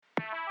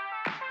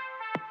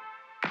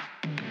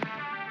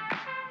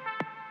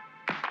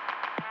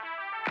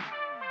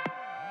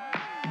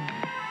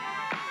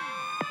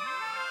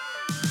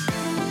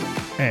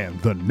And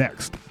the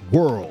next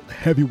World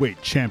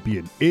Heavyweight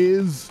Champion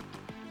is...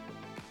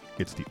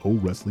 It's the O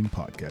Wrestling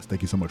Podcast.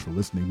 Thank you so much for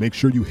listening. Make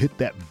sure you hit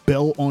that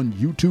bell on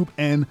YouTube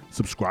and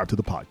subscribe to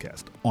the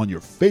podcast on your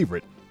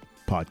favorite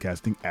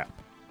podcasting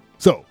app.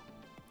 So,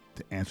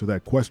 to answer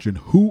that question,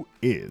 who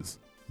is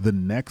the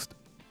next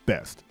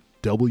best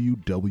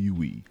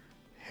WWE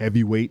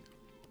Heavyweight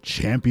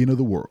Champion of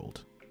the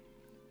world?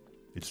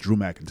 It's Drew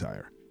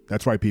McIntyre.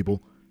 That's right, people.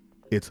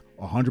 It's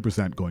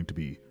 100% going to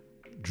be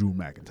Drew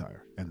McIntyre.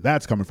 And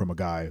that's coming from a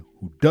guy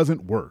who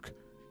doesn't work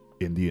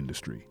in the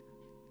industry.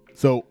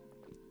 So,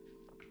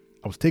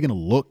 I was taking a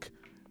look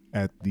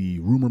at the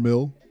rumor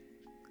mill,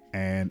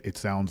 and it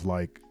sounds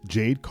like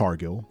Jade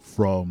Cargill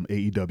from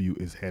AEW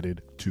is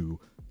headed to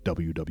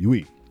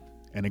WWE.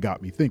 And it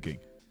got me thinking.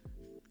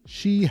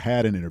 She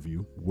had an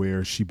interview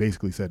where she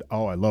basically said,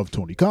 oh, I love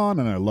Tony Khan,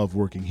 and I love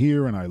working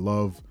here, and I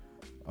love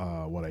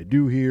what I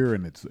do here,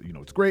 and it's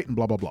great, and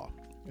blah, blah, blah.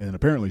 And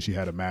apparently she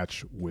had a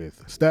match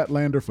with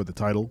Statlander for the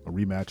title, a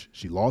rematch.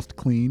 She lost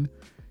clean,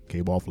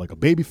 came off like a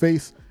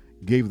babyface,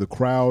 gave the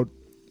crowd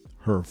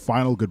her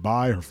final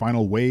goodbye, her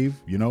final wave,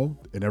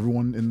 and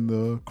everyone in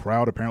the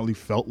crowd apparently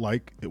felt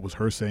like it was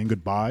her saying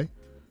goodbye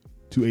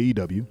to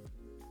AEW.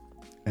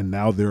 And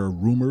now there are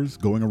rumors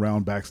going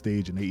around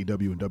backstage in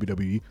AEW and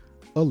WWE,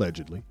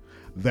 allegedly,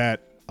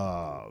 that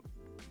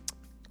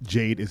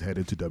Jade is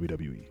headed to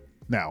WWE.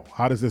 Now,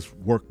 how does this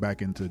work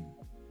back into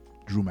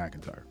Drew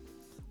McIntyre?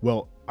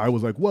 Well, I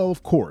was like, well,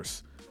 of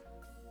course,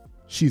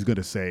 she's going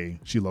to say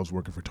she loves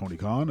working for Tony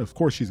Khan. Of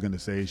course, she's going to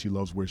say she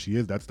loves where she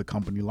is. That's the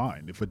company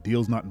line. If a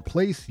deal's not in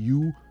place,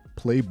 you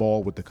play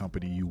ball with the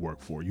company you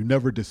work for. You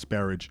never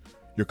disparage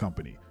your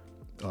company.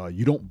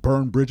 You don't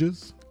burn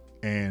bridges,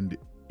 and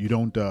you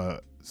don't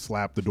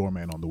slap the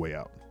doorman on the way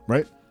out,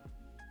 right?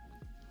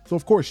 So,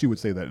 of course, she would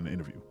say that in an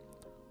interview.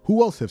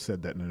 Who else have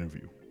said that in an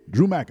interview?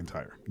 Drew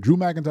McIntyre. Drew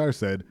McIntyre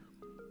said,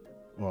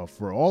 well,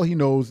 for all he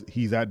knows,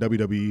 he's at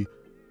WWE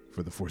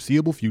for the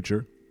foreseeable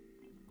future.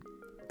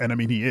 And I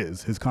mean, he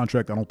is. His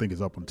contract, I don't think,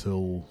 is up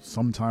until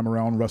sometime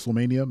around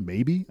WrestleMania,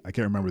 maybe. I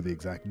can't remember the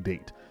exact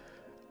date.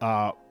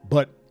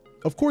 But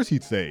of course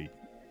he'd say,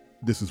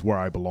 this is where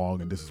I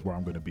belong and this is where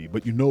I'm going to be.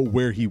 But you know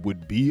where he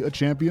would be a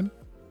champion?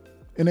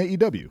 In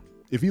AEW.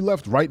 If he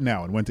left right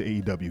now and went to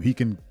AEW, he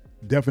can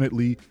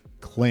definitely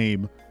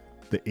claim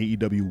the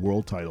AEW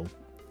World title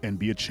and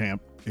be a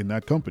champ in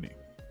that company.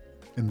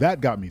 And that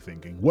got me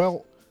thinking,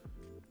 well,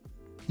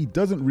 he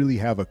doesn't really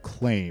have a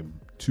claim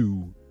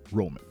to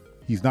Roman.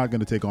 He's not going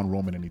to take on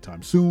Roman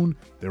anytime soon.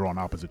 They're on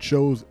opposite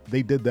shows.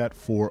 They did that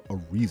for a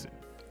reason.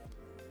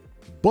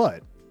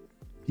 But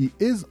he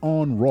is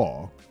on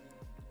Raw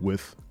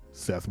with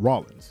Seth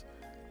Rollins.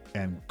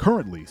 And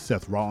currently,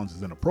 Seth Rollins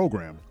is in a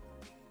program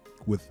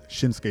with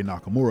Shinsuke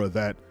Nakamura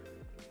that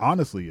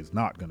honestly is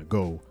not going to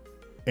go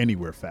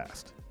anywhere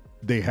fast.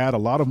 They had a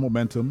lot of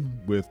momentum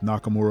with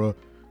Nakamura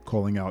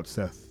calling out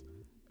Seth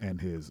and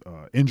his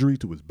injury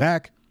to his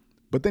back,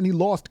 but then he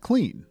lost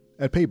clean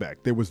at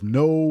Payback. There was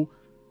no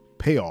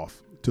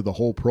payoff to the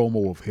whole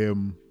promo of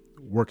him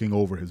working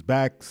over his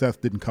back. Seth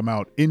didn't come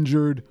out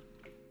injured.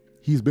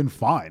 He's been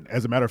fine.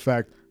 As a matter of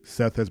fact,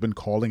 Seth has been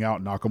calling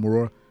out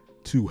Nakamura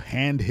to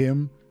hand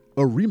him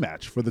a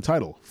rematch for the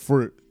title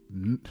for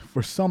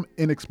some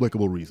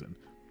inexplicable reason.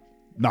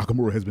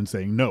 Nakamura has been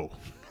saying no.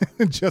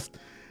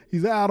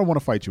 He's I don't want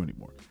to fight you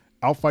anymore.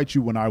 I'll fight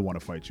you when I want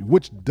to fight you,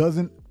 which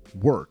doesn't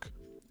work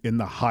in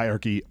the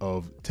hierarchy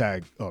of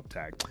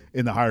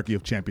in the hierarchy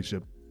of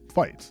championship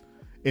fights.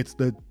 It's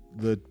the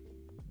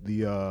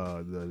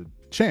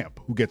champ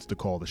who gets to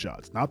call the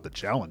shots, not the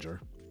challenger.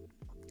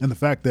 And the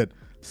fact that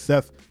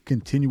Seth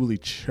continually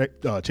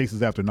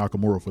chases after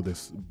Nakamura for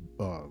this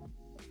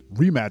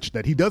rematch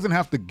that he doesn't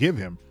have to give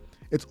him,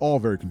 it's all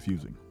very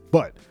confusing.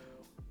 But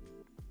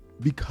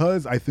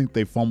because I think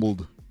they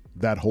fumbled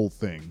that whole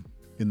thing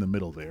in the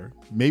middle there,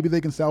 maybe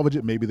they can salvage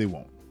it, maybe they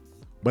won't.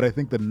 But I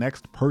think the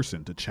next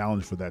person to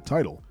challenge for that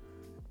title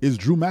is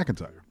Drew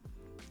McIntyre.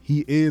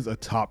 He is a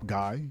top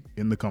guy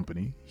in the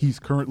company. He's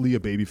currently a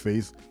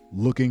babyface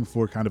looking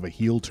for kind of a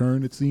heel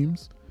turn, it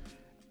seems.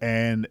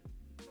 And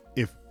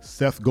if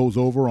Seth goes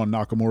over on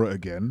Nakamura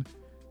again,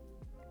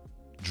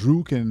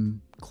 Drew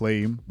can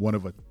claim one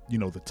of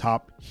the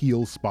top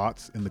heel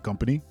spots in the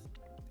company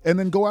and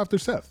then go after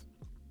Seth.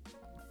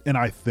 And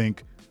I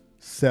think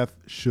Seth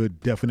should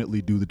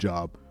definitely do the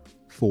job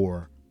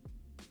for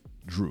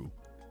Drew.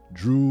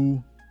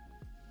 Drew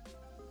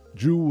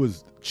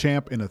was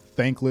champ in a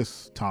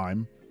thankless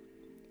time.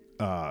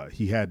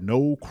 He had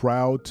no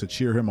crowd to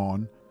cheer him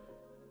on,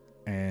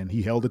 and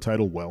he held the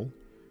title well.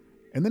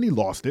 And then he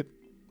lost it,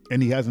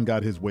 and he hasn't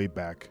got his way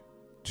back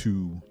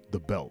to the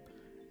belt.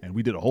 And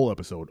we did a whole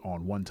episode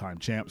on one-time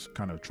champs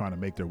kind of trying to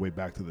make their way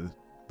back to the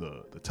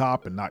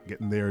top and not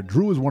getting there.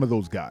 Drew is one of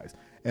those guys.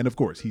 And, of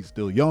course, he's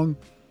still young,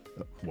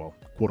 well,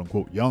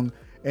 quote-unquote young,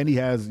 and he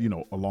has,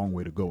 a long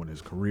way to go in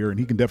his career, and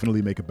he can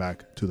definitely make it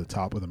back to the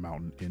top of the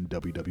mountain in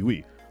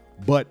WWE.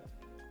 But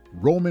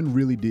Roman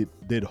really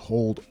did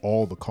hold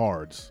all the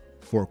cards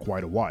for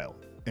quite a while.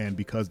 And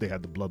because they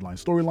had the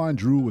Bloodline storyline,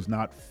 Drew was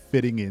not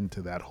fitting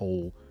into that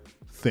whole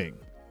thing.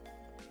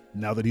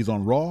 Now that he's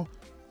on Raw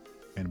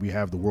and we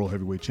have the World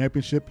Heavyweight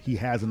Championship, he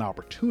has an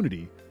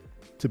opportunity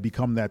to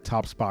become that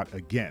top spot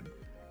again.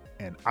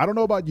 And I don't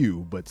know about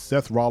you, but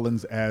Seth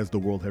Rollins as the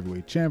World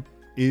Heavyweight Champ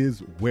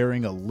is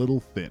wearing a little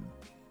thin.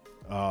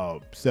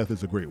 Seth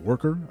is a great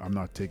worker. I'm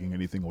not taking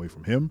anything away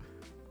from him.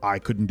 I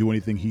couldn't do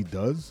anything he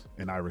does,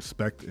 and I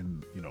respect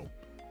and,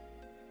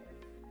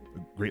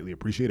 greatly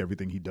appreciate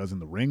everything he does in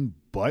the ring.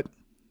 But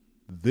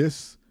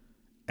this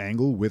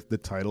angle with the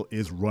title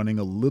is running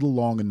a little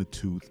long in the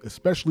tooth,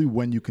 especially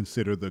when you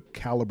consider the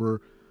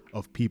caliber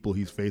of people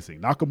he's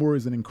facing. Nakamura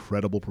is an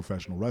incredible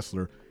professional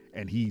wrestler,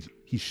 and he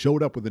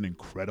showed up with an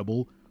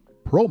incredible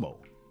promo.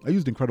 I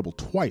used incredible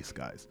twice,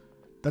 guys.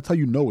 That's how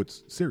you know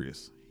it's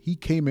serious. He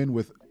came in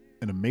with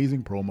an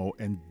amazing promo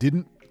and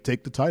didn't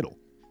take the title.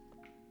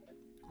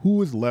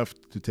 Who is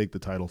left to take the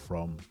title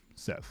from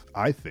Seth?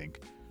 I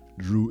think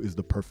Drew is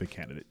the perfect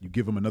candidate. You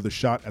give him another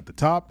shot at the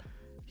top.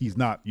 He's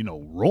not,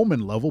 Roman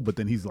level, but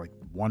then he's like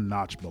one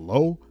notch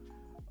below.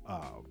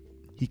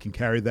 He can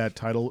carry that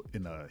title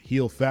in a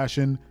heel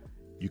fashion.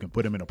 You can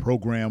put him in a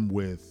program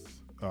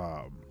with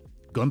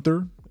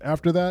Gunther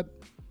after that,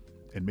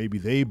 and maybe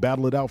they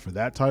battle it out for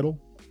that title.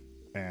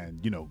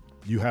 And,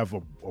 you have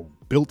a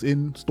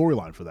built-in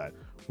storyline for that,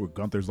 where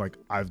Gunther's like,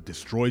 I've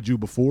destroyed you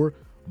before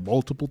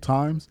multiple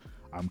times.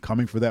 I'm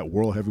coming for that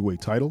World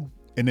Heavyweight title.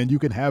 And then you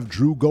can have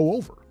Drew go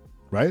over,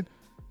 right?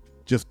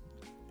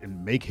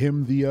 And make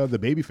him the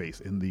babyface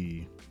in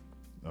the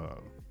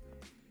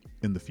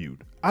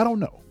feud. I don't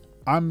know.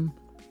 I'm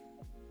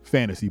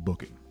fantasy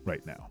booking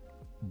right now,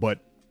 but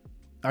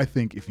I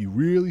think if you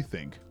really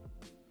think,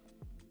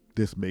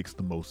 this makes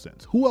the most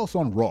sense. Who else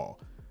on Raw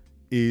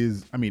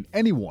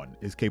anyone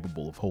is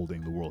capable of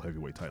holding the World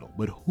Heavyweight title,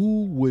 but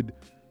who would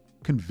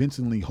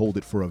convincingly hold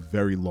it for a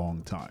very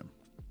long time?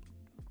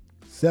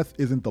 Seth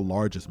isn't the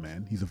largest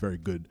man. He's a very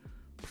good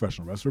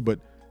professional wrestler, but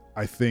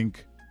I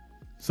think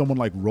someone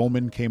like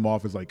Roman came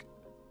off as like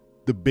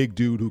the big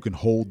dude who can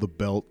hold the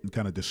belt and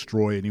kind of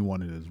destroy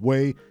anyone in his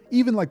way.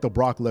 Even like the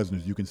Brock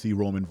Lesnar's, you can see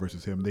Roman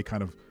versus him. They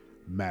kind of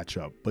match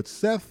up. But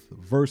Seth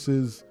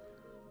versus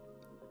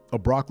a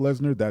Brock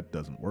Lesnar, that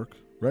doesn't work,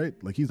 right?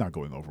 Like, he's not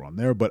going over on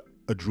there. But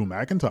a Drew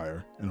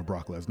McIntyre and a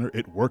Brock Lesnar,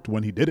 it worked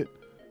when he did it.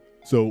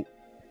 So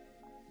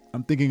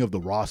I'm thinking of the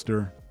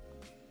roster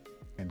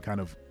and kind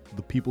of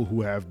the people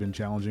who have been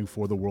challenging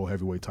for the World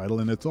Heavyweight title,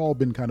 and it's all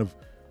been kind of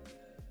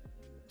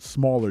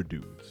smaller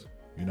dudes,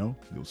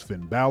 It was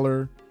Finn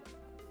Balor,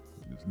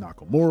 there's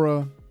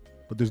Nakamura,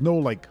 but there's no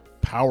like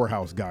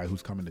powerhouse guy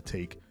who's coming to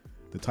take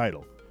the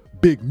title.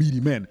 Big meaty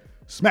men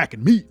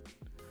smacking meat,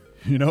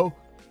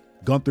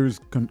 Gunther's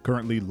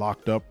currently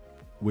locked up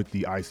with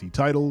the IC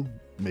title,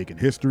 making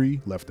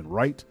history left and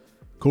right.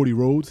 Cody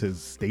Rhodes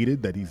has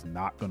stated that he's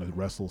not going to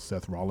wrestle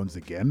Seth Rollins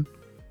again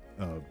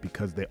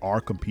because they are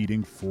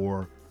competing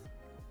for,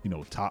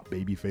 top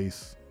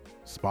babyface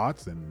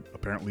spots, and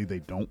apparently they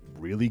don't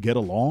really get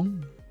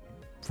along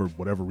for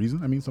whatever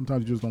reason.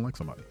 Sometimes you just don't like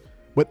somebody.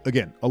 But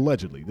again,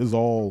 allegedly, this is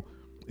all,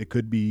 it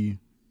could be,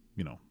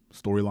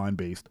 storyline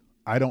based.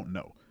 I don't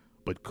know.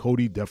 But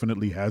Cody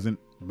definitely hasn't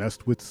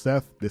messed with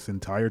Seth this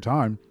entire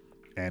time,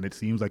 and it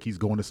seems like he's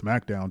going to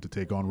SmackDown to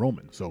take on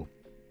Roman. So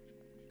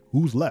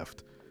who's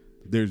left?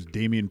 There's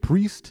Damian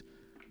Priest,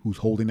 who's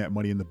holding that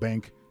Money in the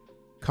Bank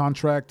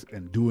contract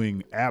and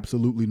doing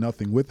absolutely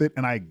nothing with it.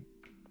 And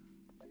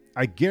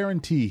I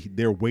guarantee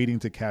they're waiting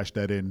to cash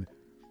that in,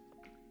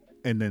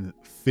 and then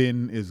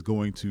Finn is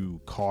going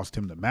to cost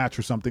him the match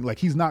or something. Like,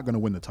 he's not going to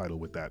win the title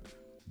with that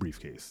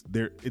briefcase.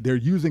 They're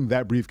using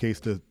that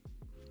briefcase to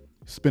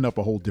spin up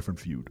a whole different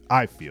feud,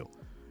 I feel.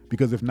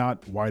 Because if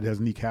not, why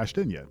hasn't he cashed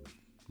in yet,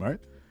 right?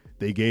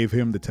 They gave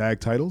him the tag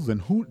titles,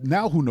 and who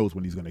knows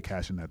when he's going to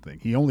cash in that thing.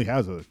 He only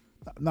has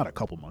not a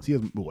couple months. He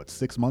has,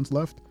 6 months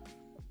left?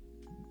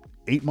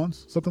 8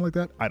 months? Something like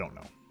that? I don't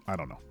know.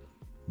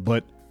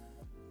 But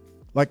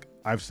like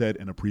I've said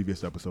in a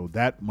previous episode,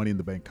 that Money in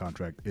the Bank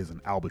contract is an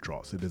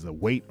albatross. It is a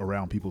weight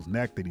around people's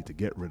neck. They need to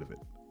get rid of it.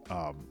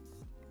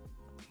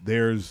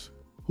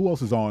 Who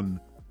else is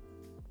on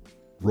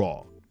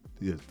Raw?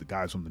 There's the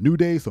guys from the New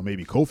Day, so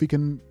maybe Kofi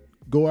can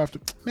go after.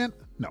 Man,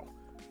 no.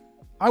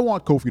 I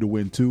want Kofi to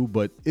win too,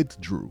 but it's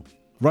Drew,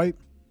 right?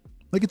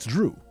 Like, it's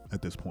Drew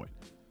at this point.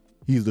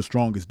 He's the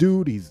strongest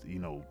dude. He's,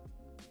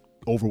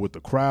 over with the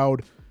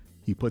crowd.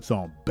 He puts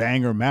on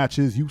banger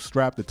matches. You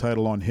strap the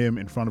title on him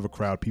in front of a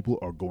crowd, people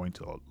are going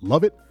to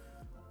love it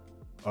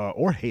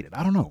or hate it.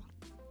 I don't know.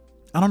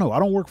 I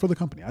don't work for the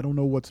company. I don't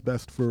know what's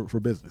best for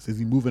business. Is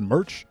he moving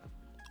merch?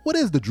 What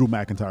is the Drew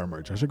McIntyre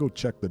merch? I should go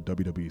check the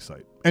WWE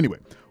site. Anyway,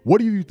 what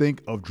do you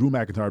think of Drew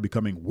McIntyre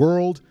becoming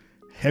World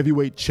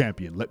Heavyweight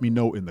Champion? Let me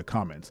know in the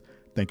comments.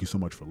 Thank you so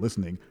much for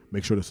listening.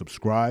 Make sure to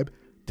subscribe,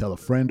 tell a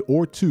friend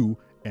or two,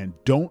 and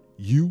don't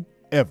you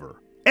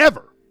ever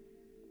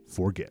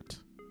forget.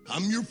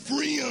 I'm your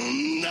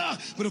friend,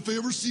 but if I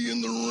ever see you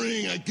in the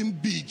ring, I can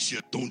beat you.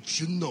 Don't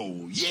you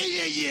know?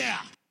 Yeah.